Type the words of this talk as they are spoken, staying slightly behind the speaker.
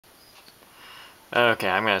Okay,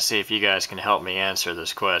 I'm going to see if you guys can help me answer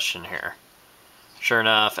this question here. Sure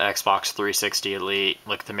enough, Xbox 360 Elite,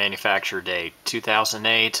 look at the manufacturer date,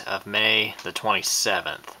 2008 of May the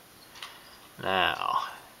 27th. Now,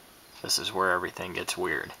 this is where everything gets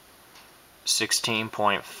weird.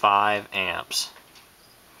 16.5 amps.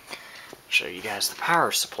 Show you guys the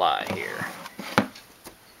power supply here.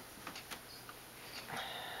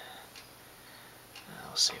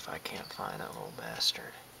 I'll see if I can't find that little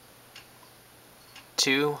bastard.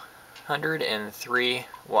 203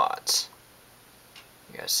 watts.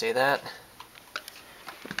 You guys see that?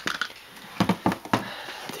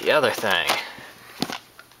 The other thing,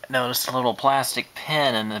 notice a little plastic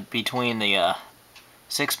pin between the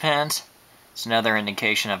 6 pins. It's another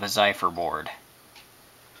indication of a Zephyr board.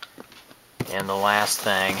 And the last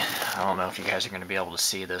thing, I don't know if you guys are going to be able to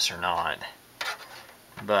see this or not,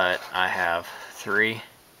 but I have 3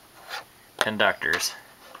 conductors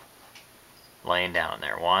laying down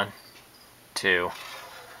there. 1, 2,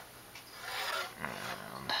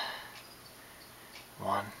 and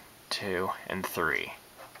 1, 2, and 3.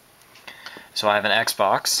 So I have an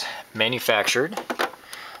Xbox manufactured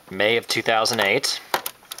May of 2008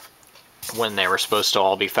 when they were supposed to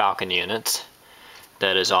all be Falcon units.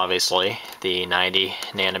 That is obviously the 90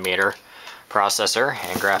 nanometer processor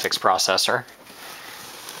and graphics processor,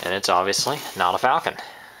 and it's obviously not a Falcon.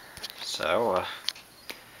 So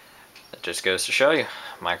that just goes to show you,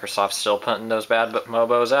 Microsoft's still putting those bad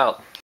mobos out.